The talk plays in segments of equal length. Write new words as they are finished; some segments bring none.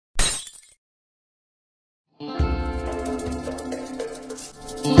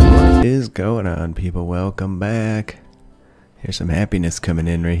Is going on, people? Welcome back. Here's some happiness coming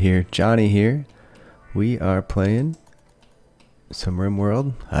in right here. Johnny here. We are playing some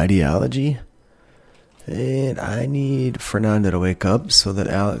RimWorld Ideology, and I need Fernando to wake up so that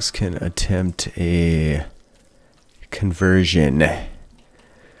Alex can attempt a conversion.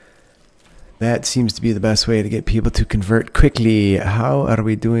 That seems to be the best way to get people to convert quickly. How are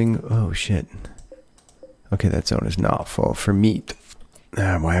we doing? Oh shit. Okay, that zone is not full for meat.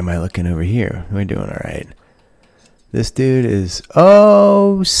 Why am I looking over here? Am I doing alright? This dude is...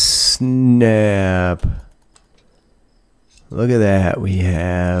 Oh, snap. Look at that. We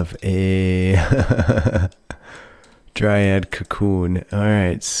have a dryad cocoon.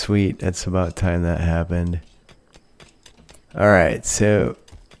 Alright, sweet. That's about time that happened. Alright, so...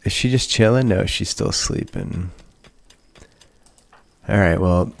 Is she just chilling? No, she's still sleeping. Alright,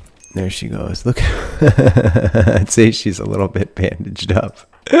 well... There she goes. Look. I'd say she's a little bit bandaged up.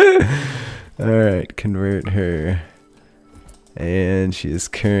 Alright, convert her. And she is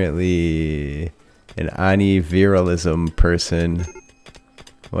currently an anti-viralism person.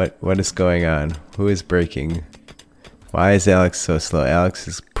 What is going on? Who is breaking? Why is Alex so slow? Alex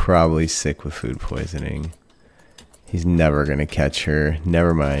is probably sick with food poisoning. He's never gonna catch her.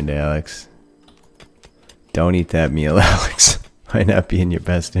 Never mind, Alex. Don't eat that meal, Alex. Might not be in your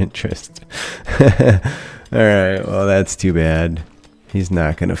best interest. Alright, well that's too bad. He's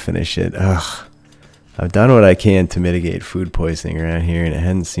not gonna finish it. Ugh. I've done what I can to mitigate food poisoning around here and it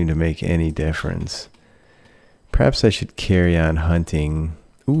hasn't seemed to make any difference. Perhaps I should carry on hunting.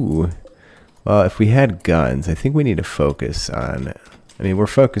 Ooh. Well, if we had guns, I think we need to focus on... I mean, we're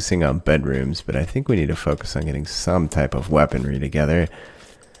focusing on bedrooms, but I think we need to focus on getting some type of weaponry together.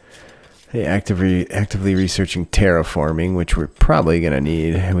 Hey, actively researching terraforming, which we're probably going to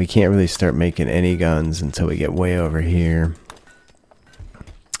need. We can't really start making any guns until we get way over here.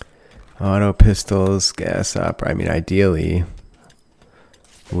 Auto pistols, gas opera. I mean, ideally,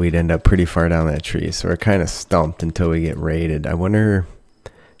 we'd end up pretty far down that tree. So we're kind of stumped until we get raided. I wonder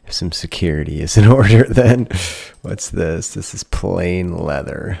if some security is in order then. What's this? This is plain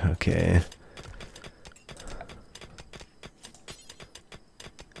leather. Okay.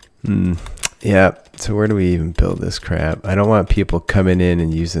 Yeah, so where do we even build this crap? I don't want people coming in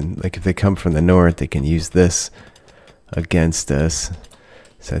and using, like if they come from the north, they can use this against us.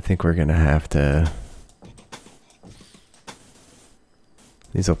 So I think we're going to have to...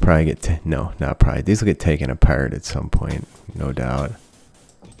 These will probably get, no, not probably. These will get taken apart at some point, no doubt.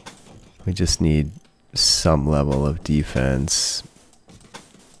 We just need some level of defense.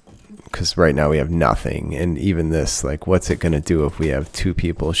 Because right now we have nothing, and even this, like, what's it going to do if we have two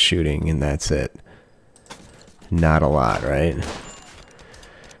people shooting and that's it? Not a lot, right?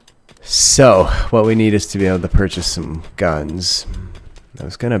 So, what we need is to be able to purchase some guns. I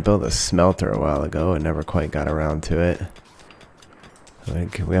was going to build a smelter a while ago and never quite got around to it.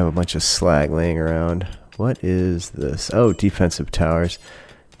 Like, we have a bunch of slag laying around. What is this? Oh, defensive towers.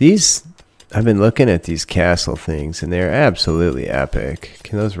 These... I've been looking at these castle things, and they're absolutely epic.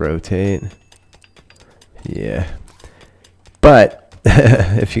 Can those rotate? Yeah. But,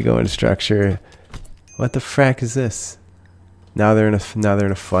 if you go into structure... What the frack is this? Now they're in a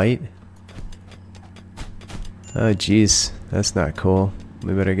fight? Oh, jeez. That's not cool.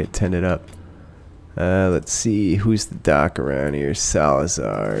 We better get tended up. Let's see. Who's the doc around here?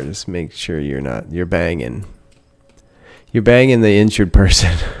 Salazar. Just make sure you're banging. You're banging the injured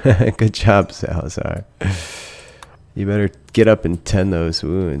person. Good job, Salazar. You better get up and tend those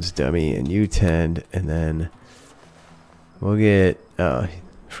wounds, dummy. And you tend, and then we'll get... Oh,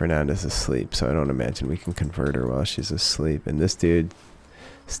 Fernanda's asleep, so I don't imagine we can convert her while she's asleep. And this dude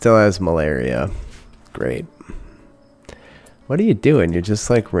still has malaria. Great. What are you doing? You're just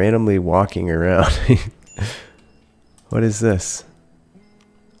like randomly walking around. What is this?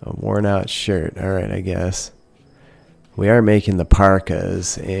 A worn out shirt. Alright, I guess. We are making the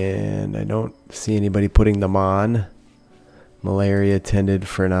parkas, and I don't see anybody putting them on. Malaria tended,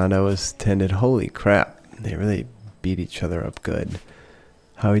 Fernando is tended. Holy crap, they really beat each other up good.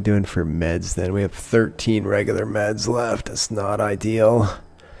 How are we doing for meds then? We have 13 regular meds left. That's not ideal.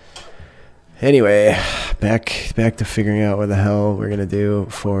 Anyway, back to figuring out what the hell we're going to do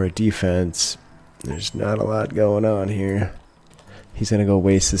for defense. There's not a lot going on here. He's going to go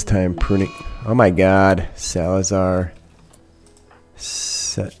waste his time pruning. Oh my god, Salazar.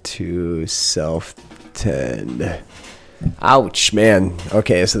 Set to self-tend. Ouch, man.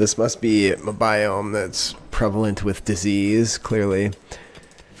 Okay, so this must be a biome that's prevalent with disease, clearly.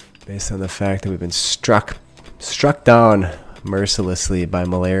 Based on the fact that we've been struck down mercilessly by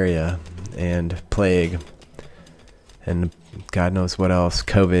malaria and plague. And God knows what else.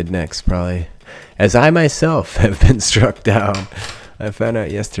 COVID next, probably. As I myself have been struck down. I found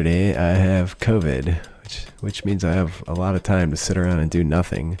out yesterday I have COVID, which means I have a lot of time to sit around and do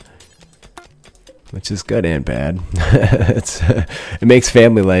nothing. Which is good and bad. It makes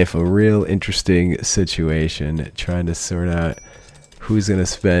family life a real interesting situation, trying to sort out who's gonna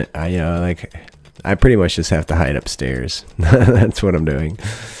spend. You know, like I pretty much just have to hide upstairs. That's what I'm doing,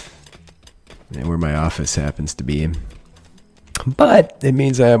 and where my office happens to be. But it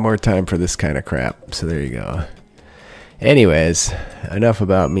means I have more time for this kind of crap. So there you go. Anyways, enough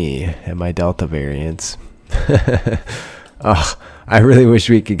about me and my Delta variants. Oh, I really wish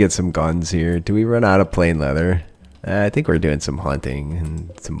we could get some guns here. Do we run out of plain leather? I think we're doing some hunting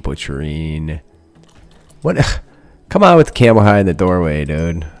and some butchering. What? Come on with camel hide in the doorway,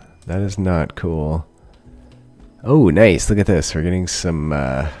 dude. That is not cool. Oh, nice. Look at this. We're getting some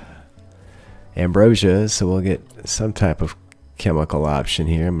ambrosia, so we'll get some type of chemical option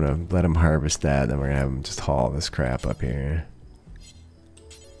here. I'm going to let him harvest that, then we're going to have him just haul this crap up here.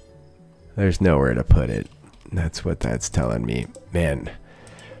 There's nowhere to put it. That's what that's telling me. Man,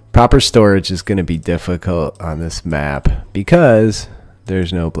 proper storage is going to be difficult on this map because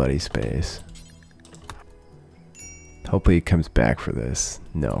there's no bloody space. Hopefully he comes back for this.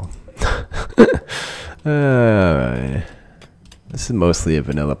 No. This is mostly a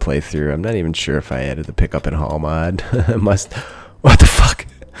vanilla playthrough. I'm not even sure if I added the pickup and haul mod. I must. What the fuck?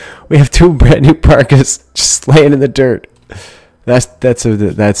 We have 2 brand new parkas just laying in the dirt.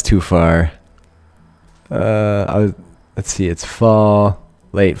 That's too far. Let's see. It's fall,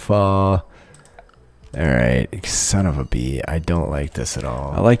 late fall. All right, son of a bee. I don't like this at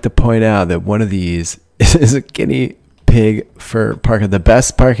all. I like to point out that one of these is a guinea pig fur parka, the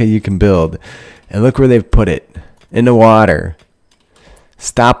best parka you can build, and look where they've put it, in the water.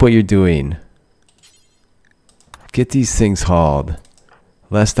 Stop what you're doing. Get these things hauled,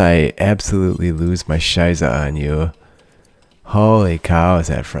 lest I absolutely lose my shiza on you. Holy cow, is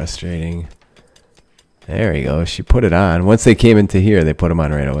that frustrating. There we go. She put it on. Once they came into here, they put them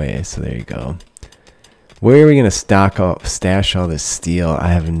on right away. So there you go. Where are we going to stash all this steel? I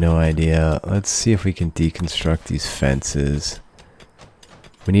have no idea. Let's see if we can deconstruct these fences.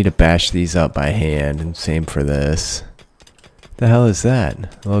 We need to bash these up by hand, and same for this. What the hell is that?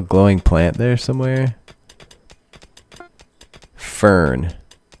 A little glowing plant there somewhere? Fern.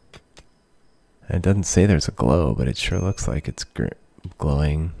 It doesn't say there's a glow, but it sure looks like it's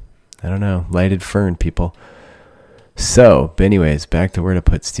glowing. I don't know. Lighted fern, people. So, but anyways, back to where to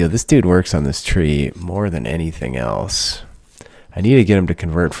put steel. This dude works on this tree more than anything else. I need to get him to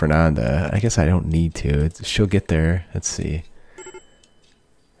convert Fernanda. I guess I don't need to. She'll get there. Let's see.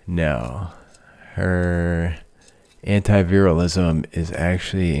 No. Her antiviralism is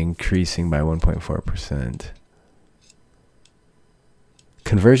actually increasing by 1.4%.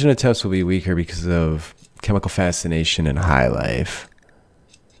 Conversion attempts will be weaker because of chemical fascination and high life.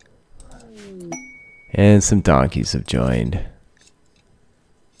 And some donkeys have joined.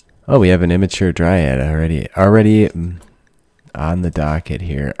 Oh, we have an immature dryad already on the docket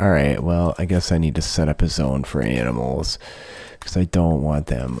here. Alright, well, I guess I need to set up a zone for animals, because I don't want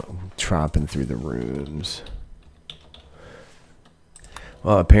them tromping through the rooms.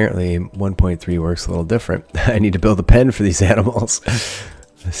 Well, apparently 1.3 works a little different. I need to build a pen for these animals.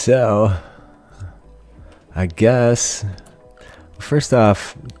 So, I guess... First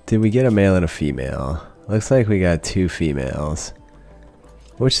off, did we get a male and a female? Looks like we got 2 females.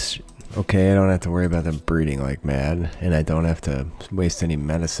 Which, okay, I don't have to worry about them breeding like mad. And I don't have to waste any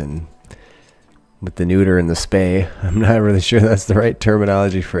medicine with the neuter and the spay. I'm not really sure that's the right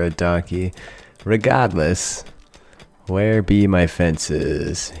terminology for a donkey. Regardless, where be my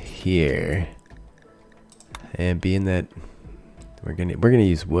fences? Here. And being that we're gonna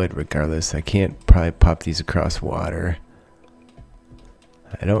use wood regardless, I can't probably pop these across water.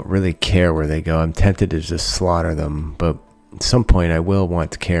 I don't really care where they go. I'm tempted to just slaughter them, but at some point I will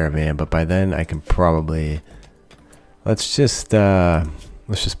want to caravan, but by then I can probably... Let's just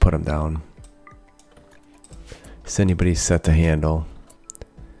put them down. Is anybody set to handle?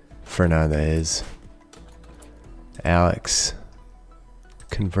 Fernanda is. Alex.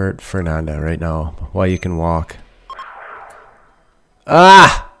 Convert Fernanda right now while you can walk.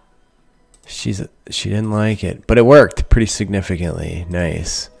 Ah! She didn't like it, but it worked pretty significantly.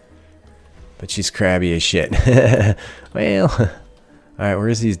 Nice. But she's crabby as shit. Well, alright,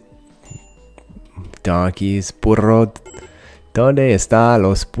 where's these donkeys? Burro. Donde está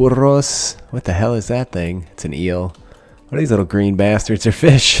los burros? What the hell is that thing? It's an eel. What are these little green bastards? They're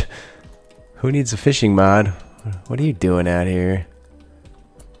fish. Who needs a fishing mod? What are you doing out here?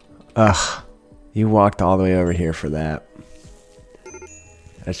 Ugh. You walked all the way over here for that.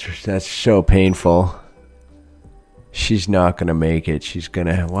 That's so painful. She's not gonna make it. She's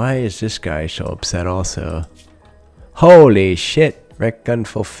gonna. Why is this guy so upset also? Holy shit! Rec gun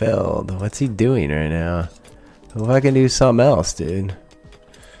fulfilled. What's he doing right now? If I can do something else, dude.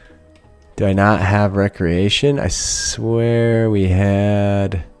 Do I not have recreation? I swear we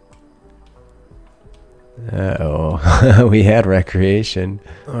had. Uh-oh. We had recreation.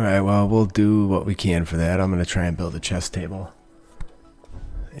 Alright, well, we'll do what we can for that. I'm gonna try and build a chess table.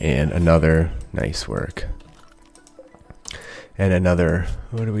 And another nice work. And another,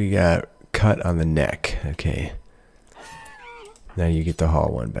 what do we got? Cut on the neck. Okay. Now you get to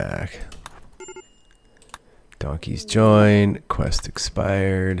haul one back. Donkeys joined. Quest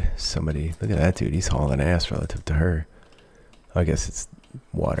expired. Somebody, look at that dude. He's hauling ass relative to her. I guess it's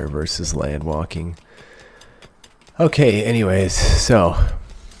water versus land walking. Okay, anyways, so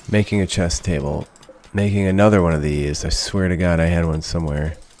making a chess table. Making another one of these. I swear to God I had one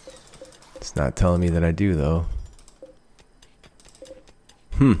somewhere. It's not telling me that I do, though.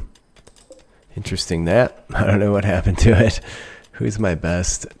 Interesting that. I don't know what happened to it. Who's my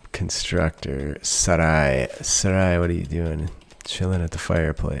best constructor? Sarai. Sarai, what are you doing? Chilling at the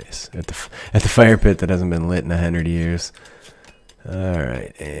fireplace. At the fire pit that hasn't been lit in 100 years.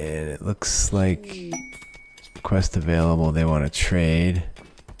 Alright, and it looks like quest available. They want to trade.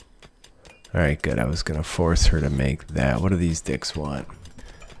 Alright, good. I was going to force her to make that. What do these dicks want?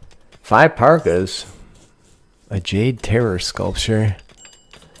 5 parkas. A jade terror sculpture.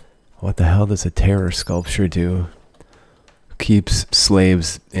 What the hell does a terror sculpture do? Keeps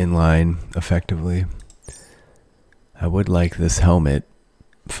slaves in line, effectively. I would like this helmet.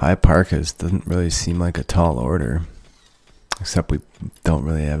 5 parkas doesn't really seem like a tall order. Except we don't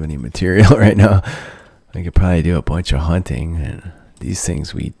really have any material right now. I could probably do a bunch of hunting. And these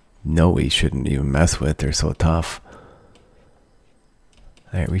things we know we shouldn't even mess with. They're so tough.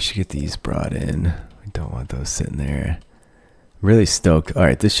 Alright, we should get these brought in. We don't want those sitting there. Really stoked.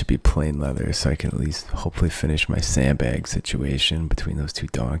 Alright, this should be plain leather, so I can at least hopefully finish my sandbag situation between those 2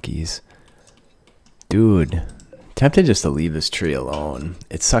 donkeys. Dude, tempted just to leave this tree alone.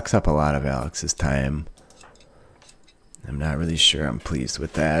 It sucks up a lot of Alex's time. I'm not really sure I'm pleased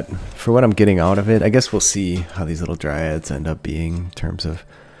with that. For what I'm getting out of it, I guess we'll see how these little dryads end up being in terms of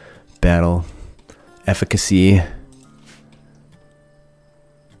battle efficacy.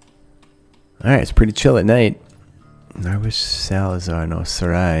 Alright, it's pretty chill at night. I wish Salazar, no,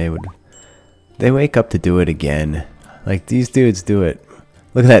 Sarai would. They wake up to do it again. Like, these dudes do it.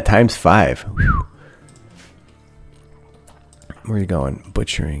 Look at that, times 5. Whew. Where are you going?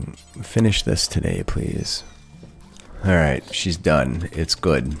 Butchering. Finish this today, please. Alright, she's done. It's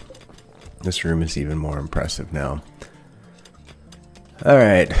good. This room is even more impressive now.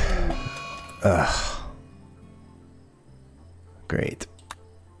 Alright. Ugh. Great.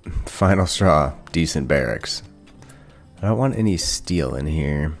 Final straw. Decent barracks. I don't want any steel in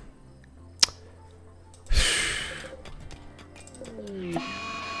here.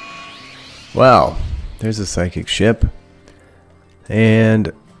 Well, there's a psychic ship.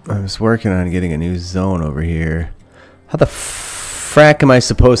 And I was working on getting a new zone over here. How the frack am I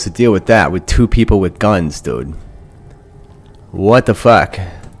supposed to deal with that with 2 people with guns, dude? What the fuck?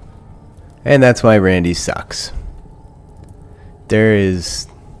 And that's why Randy sucks. There is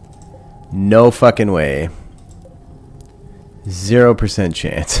no fucking way. 0%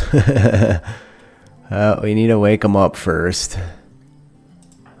 chance. We need to wake him up first.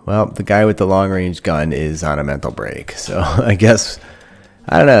 Well, the guy with the long-range gun is on a mental break, so I guess,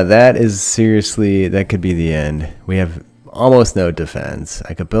 I don't know, that is seriously, that could be the end. We have almost no defense.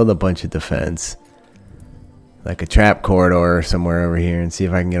 I could build a bunch of defense, like a trap corridor somewhere over here, and see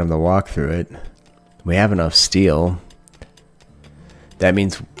if I can get him to walk through it. We have enough steel. That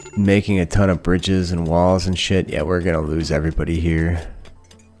means making a ton of bridges and walls and shit. Yeah, we're gonna lose everybody here.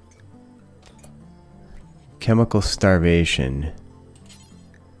 Chemical starvation.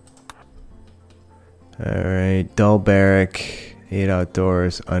 Alright, dull barrack, 8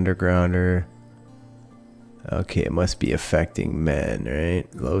 outdoors, undergrounder. Okay, it must be affecting men, right?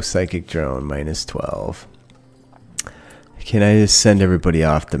 Low psychic drone, minus 12. Can I just send everybody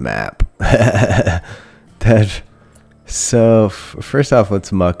off the map? So, first off,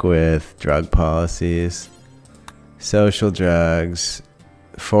 let's muck with drug policies. Social drugs.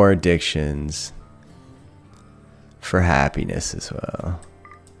 For addictions. For happiness as well.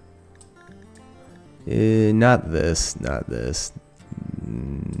 Not this, not this.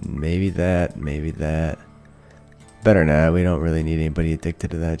 Maybe that, maybe that. Better not, we don't really need anybody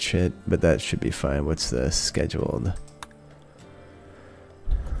addicted to that shit, but that should be fine. What's this? Scheduled.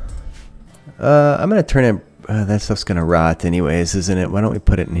 I'm gonna turn in that stuff's gonna rot anyways, isn't it? Why don't we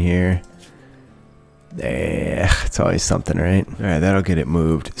put it in here? It's always something, right? All right, that'll get it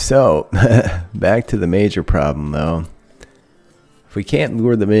moved. So back to the major problem, though. If we can't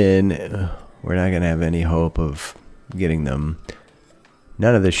lure them in, we're not gonna have any hope of getting them.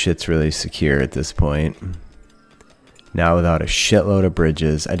 None of this shit's really secure at this point. Now, without a shitload of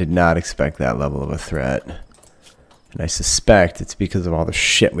bridges, I did not expect that level of a threat. And I suspect it's because of all the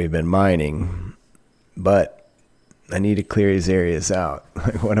shit we've been mining. But I need to clear these areas out.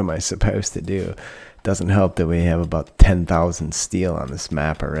 Like, what am I supposed to do? It doesn't help that we have about 10,000 steel on this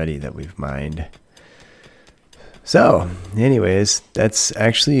map already that we've mined. So, anyways, that's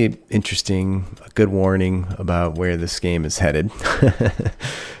actually interesting. A good warning about where this game is headed.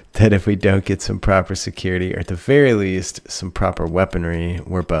 That if we don't get some proper security, or at the very least, some proper weaponry,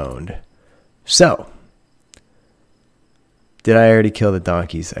 we're boned. So, did I already kill the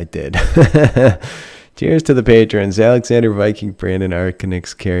donkeys? I did. Cheers to the patrons. Alexander, Viking, Brandon,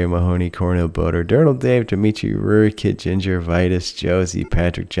 Arcanix, Carrie, Mahoney, Cornell, Boder, Durnal, Dave, Dimitri, Rurik, Kid, Ginger, Vitus, Josie,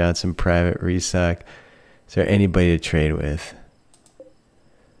 Patrick Johnson, Private, Resock. Is there anybody to trade with?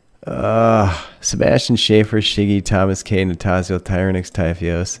 Sebastian Schaefer, Shiggy, Thomas K, Natazio, Tyrannix,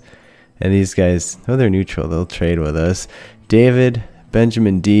 Typhios. And these guys, oh, they're neutral. They'll trade with us. David,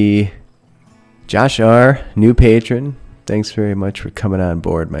 Benjamin D, Josh R, new patron. Thanks very much for coming on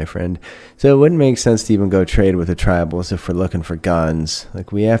board, my friend. So it wouldn't make sense to even go trade with the tribals if we're looking for guns.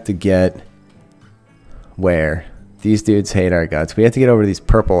 Like, we have to get where? These dudes hate our guts. We have to get over these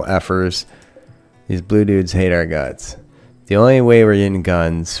purple effers. These blue dudes hate our guts. The only way we're getting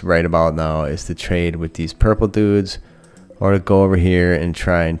guns right about now is to trade with these purple dudes, or to go over here and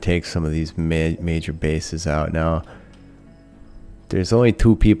try and take some of these major bases out. Now, there's only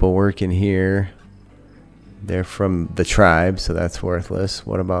 2 people working here. They're from the tribe, so that's worthless.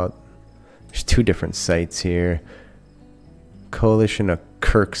 What about, there's 2 different sites here. Coalition of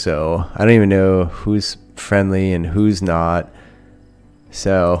Kirkso. I don't even know who's friendly and who's not.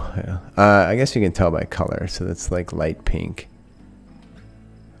 So, I guess you can tell by color. So that's like light pink,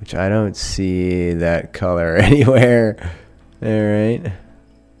 which I don't see that color anywhere. All right.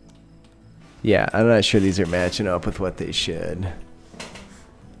 Yeah, I'm not sure these are matching up with what they should.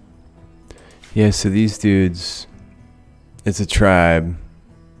 Yeah, so these dudes, it's a tribe.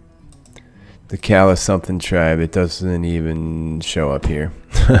 The Callus something tribe. It doesn't even show up here.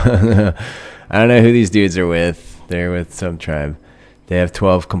 I don't know who these dudes are with. They're with some tribe. They have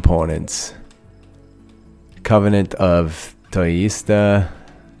 12 components. Covenant of Toistia.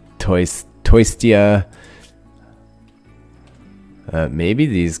 Maybe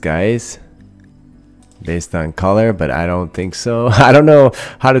these guys, based on color, but I don't think so. I don't know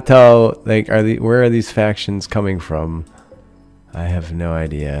how to tell. Like, where are these factions coming from? I have no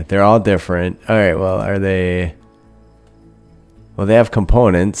idea. They're all different. All right. Well, are they? Well, they have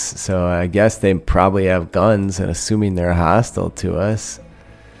components, so I guess they probably have guns, and assuming they're hostile to us.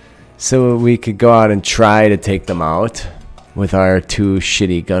 So we could go out and try to take them out with our 2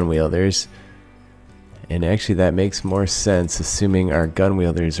 shitty gun wielders. And actually that makes more sense, assuming our gun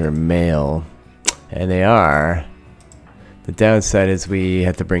wielders are male. And they are. The downside is we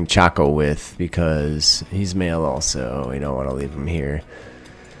have to bring Chaco with, because he's male also. We don't want to leave him here.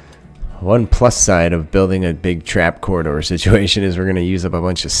 One plus side of building a big trap corridor situation is we're going to use up a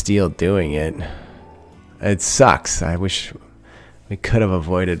bunch of steel doing it. It sucks. I wish we could have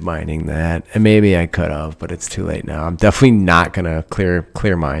avoided mining that. And maybe I could have, but it's too late now. I'm definitely not going to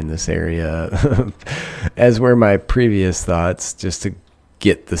clear mine this area, as were my previous thoughts, just to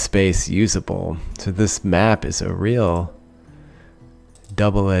get the space usable. So this map is a real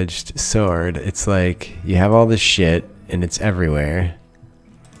double-edged sword. It's like you have all this shit and it's everywhere.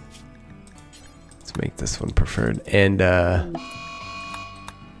 Make this one preferred, and well,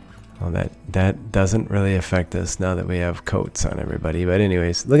 that doesn't really affect us now that we have coats on everybody. But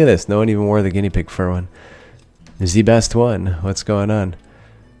anyways, look at this. No one even wore the guinea pig fur one. The best one. What's going on?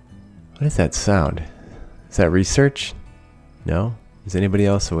 What is that sound? Is that research? No? Is anybody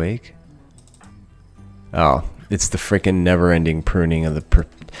else awake? Oh, it's the freaking never-ending pruning of the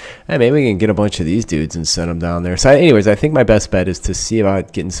hey, maybe we can get a bunch of these dudes and send them down there. So anyways, I think my best bet is to see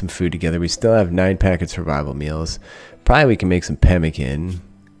about getting some food together. We still have 9 packet survival meals. Probably we can make some pemmican.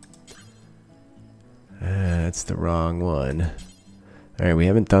 That's the wrong one. Alright, we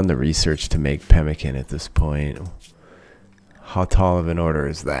haven't done the research to make pemmican at this point. How tall of an order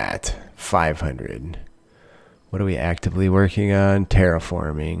is that? 500. What are we actively working on?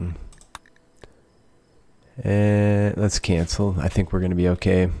 Terraforming. And let's cancel. I think we're going to be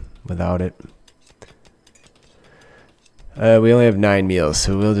okay without it. We only have 9 meals,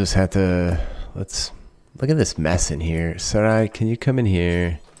 so we'll just have to let's Look at this mess in here. Sarai, can you come in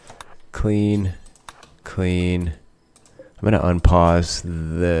here? Clean. Clean. I'm gonna unpause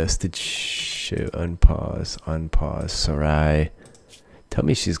this. Did she unpause Sarai? Tell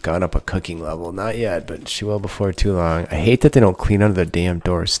me she's gone up a cooking level. Not yet, but she will before too long. I hate that they don't clean under the damn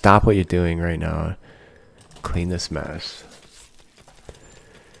door. Stop what you're doing right now. Clean this mess.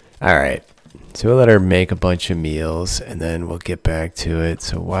 Alright. So we'll let her make a bunch of meals and then we'll get back to it.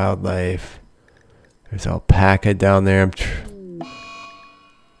 So wildlife. There's alpaca down there.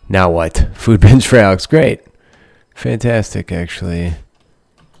 Now what? Food binge for Alex. Great. Fantastic, actually.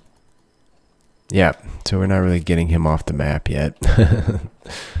 Yeah, so we're not really getting him off the map yet.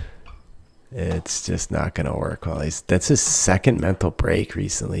 It's just not going to work. Well, that's his second mental break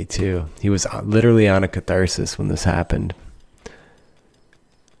recently, too. He was literally on a catharsis when this happened.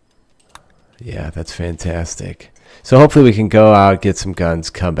 Yeah, that's fantastic. So hopefully we can go out, get some guns,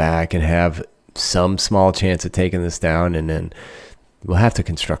 come back, and have some small chance of taking this down, and then we'll have to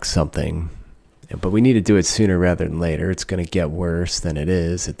construct something. But we need to do it sooner rather than later. It's going to get worse than it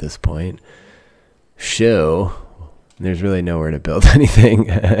is at this point. There's really nowhere to build anything.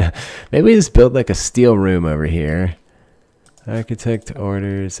 Maybe we just build like a steel room over here. Architect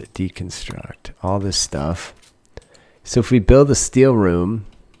orders, deconstruct, all this stuff. So if we build a steel room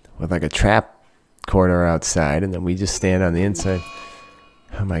with like a trap corridor outside, and then we just stand on the inside.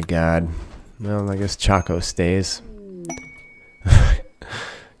 Oh my god. Well, I guess Chaco stays.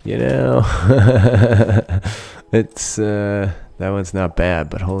 You know, it's that one's not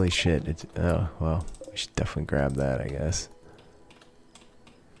bad, but holy shit! It's, oh well, we should definitely grab that, I guess.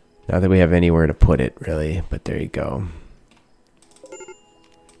 Not that we have anywhere to put it, really, but there you go.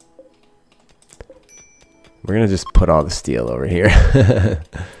 We're gonna just put all the steel over here.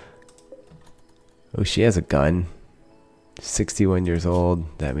 Oh, she has a gun. 61 years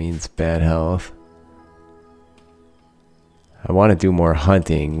old. That means bad health. I want to do more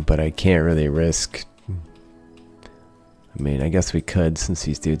hunting, but I can't really risk. I mean, I guess we could since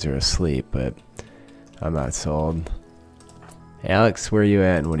these dudes are asleep, but I'm not sold. Alex, where are you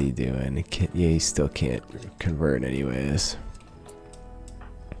at and what are you doing? Yeah, you still can't convert anyways.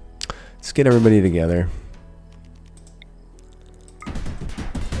 Let's get everybody together.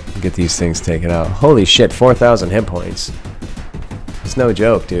 Get these things taken out. Holy shit, 4,000 hit points. It's no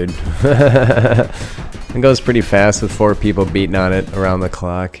joke, dude. It goes pretty fast with 4 people beating on it around the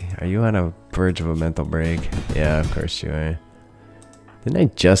clock. Are you on a verge of a mental break? Yeah, of course you are. Didn't I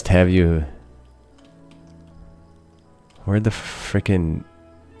just have you... Where'd the frickin'...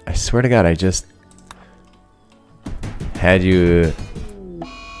 I swear to god, I just... had you...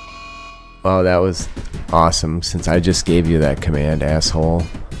 Oh, that was awesome, since I just gave you that command, asshole.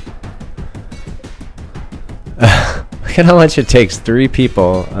 Look at how much it takes. 3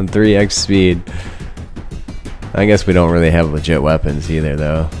 people on 3x speed. I guess we don't really have legit weapons either,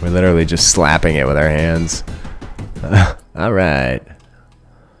 though. We're literally just slapping it with our hands. Alright.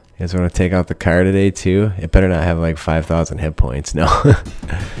 You guys want to take out the car today, too? It better not have like 5,000 hit points. No.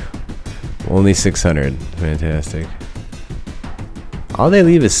 Only 600. Fantastic. All they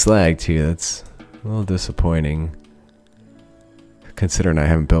leave is slag, too. That's a little disappointing. Considering I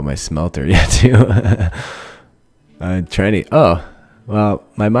haven't built my smelter yet, too. I'm trying to... Oh. Well,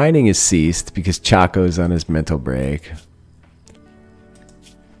 my mining is ceased because Chaco's on his mental break.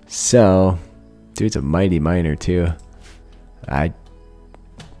 So, dude's a mighty miner too. I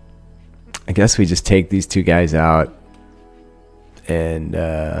guess we just take these 2 guys out. And,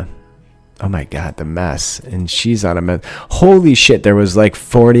 oh my god, the mess. And she's on a holy shit, there was like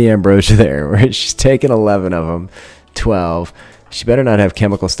 40 ambrosia there. Where she's taking 11 of them. 12. She better not have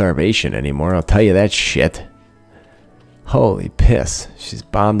chemical starvation anymore, I'll tell you that shit. Holy piss. She's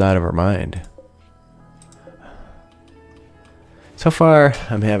bombed out of her mind. So far,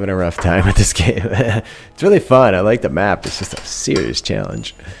 I'm having a rough time with this game. It's really fun. I like the map. It's just a serious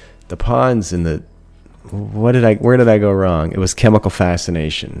challenge. The pawns and the... Where did I go wrong? It was chemical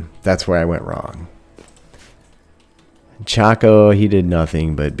fascination. That's where I went wrong. Chaco, he did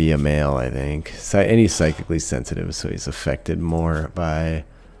nothing but be a male, I think. And he's psychically sensitive, so he's affected more by...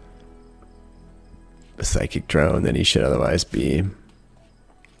 a psychic drone than he should otherwise be.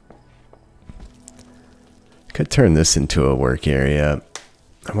 Could turn this into a work area.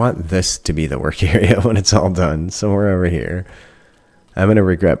 I want this to be the work area when it's all done, somewhere over here. I'm going to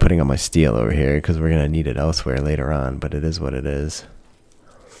regret putting on my steel over here because we're going to need it elsewhere later on, but it is what it is.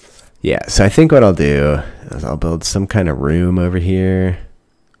 Yeah, so I think what I'll do is I'll build some kind of room over here.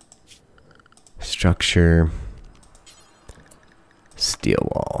 Structure. Steel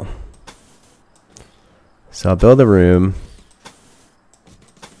wall. So I'll build a room.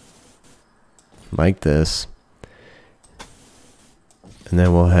 like this. And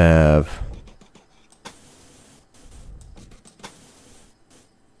then we'll have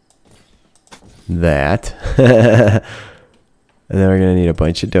that. And then we're going to need a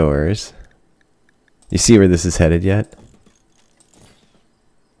bunch of doors. You see where this is headed yet?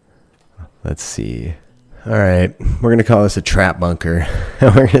 Let's see. Alright, we're going to call this a trap bunker.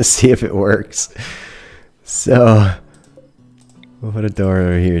 And we're going to see if it works. So, we'll put a door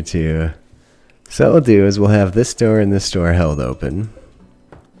over here too. So what we'll do is we'll have this door and this door held open.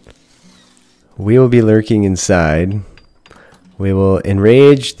 We will be lurking inside. We will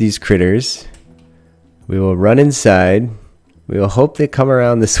enrage these critters. We will run inside. We will hope they come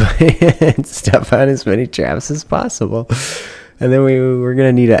around this way and step on as many traps as possible. And then we're going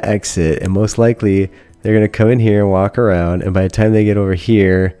to need an exit. And most likely, they're going to come in here and walk around. And by the time they get over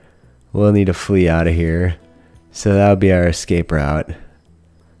here, we'll need to flee out of here. So that'll be our escape route.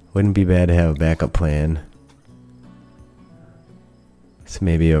 Wouldn't be bad to have a backup plan. It's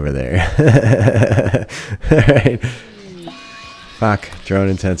maybe over there. Alright. Fuck. Drone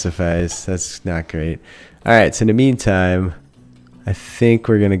intensifies. That's not great. Alright, so in the meantime, I think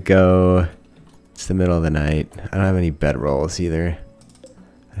we're gonna go. It's the middle of the night. I don't have any bedrolls either.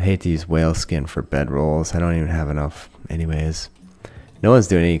 I hate to use whale skin for bedrolls. I don't even have enough anyways. No one's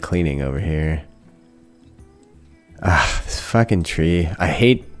doing any cleaning over here. Ah, this fucking tree. I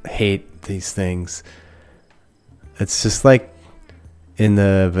hate these things. It's just like in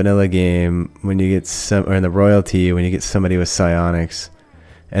the vanilla game when you get some, or in the royalty when you get somebody with psionics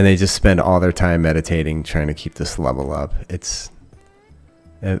and they just spend all their time meditating trying to keep this level up.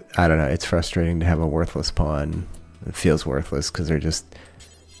 I don't know, it's frustrating to have a worthless pawn. It feels worthless because they're just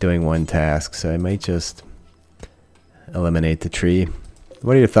doing one task, so I might just eliminate the tree.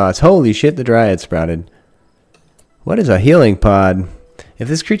 What are your thoughts? Holy shit, the dryad sprouted. What is a healing pod? If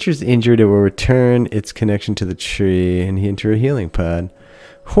this creature is injured, it will return its connection to the tree and enter a healing pod.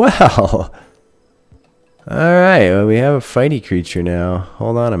 Well, alright, well, we have a fighty creature now.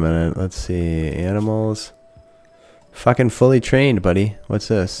 Hold on a minute. Let's see. Animals. Fucking fully trained, buddy. What's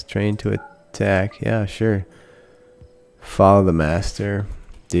this? Trained to attack. Yeah, sure. Follow the master.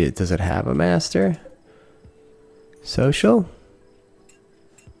 Does it have a master? Social?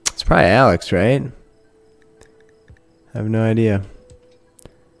 It's probably Alex, right? I have no idea.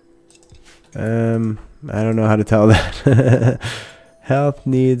 I don't know how to tell that. Health,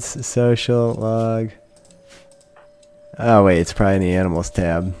 needs, social, log. Oh wait, it's probably in the animals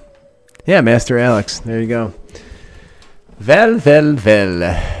tab. Yeah, Master Alex. There you go. Well.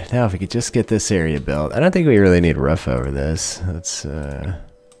 Now if we could just get this area built. I don't think we really need roof over this. Let's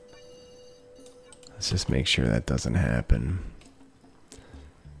just make sure that doesn't happen.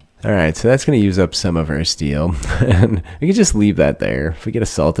 Alright, so that's going to use up some of our steel. And we can just leave that there. If we get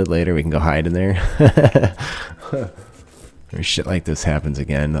assaulted later, we can go hide in there. Or shit like this happens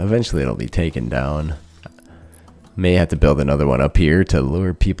again. Eventually it'll be taken down. May have to build another one up here to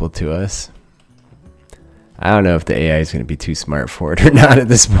lure people to us. I don't know if the AI is going to be too smart for it or not at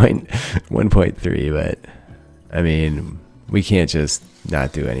this point. 1.3, but I mean, we can't just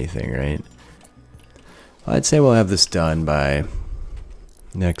not do anything, right? Well, I'd say we'll have this done by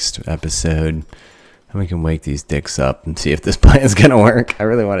next episode, and we can wake these dicks up and see if this plan is gonna work. I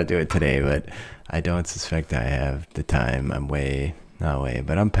really want to do it today, but I don't suspect I have the time. I'm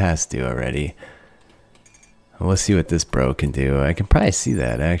but I'm past due already. We'll see what this bro can do. I can probably see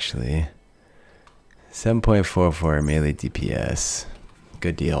that actually. 7.44 melee DPS.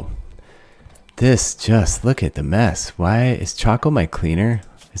 Good deal. This just, look at the mess. Why is Choco my cleaner?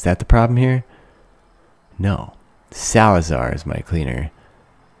 Is that the problem here? No. Salazar is my cleaner.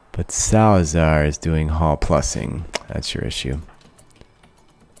 But Salazar is doing hall plussing. That's your issue.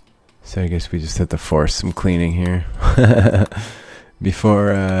 So I guess we just have to force some cleaning here.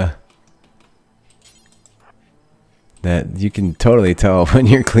 Before that you can totally tell when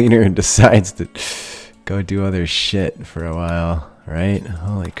your cleaner decides to go do other shit for a while, right?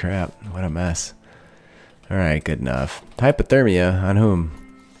 Holy crap, what a mess. Alright, good enough. Hypothermia, on whom?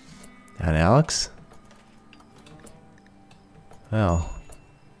 On Alex? Well,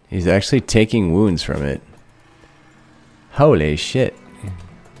 he's actually taking wounds from it. Holy shit.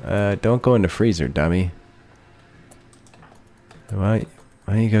 Don't go in the freezer, dummy. Why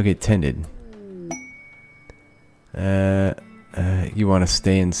don't you go get tended? You want to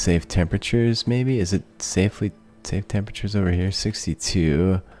stay in safe temperatures, maybe? Is it safe temperatures over here?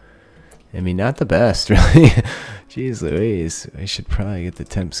 62. I mean, not the best, really. Jeez Louise. I should probably get the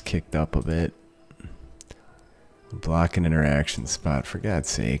temps kicked up a bit. Block an interaction spot, for God's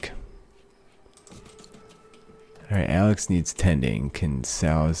sake. Alright, Alex needs tending. Can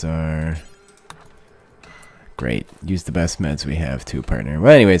Salazar Great. Use the best meds we have to partner.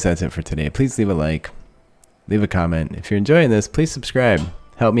 Well, anyways, that's it for today. Please leave a like. Leave a comment. If you're enjoying this, please subscribe.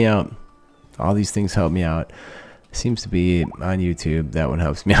 Help me out. All these things help me out. Seems to be on YouTube. That one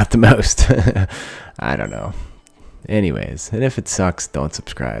helps me out the most. I don't know. Anyways, and if it sucks, don't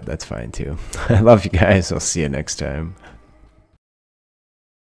subscribe. That's fine too. I love you guys. I'll see you next time.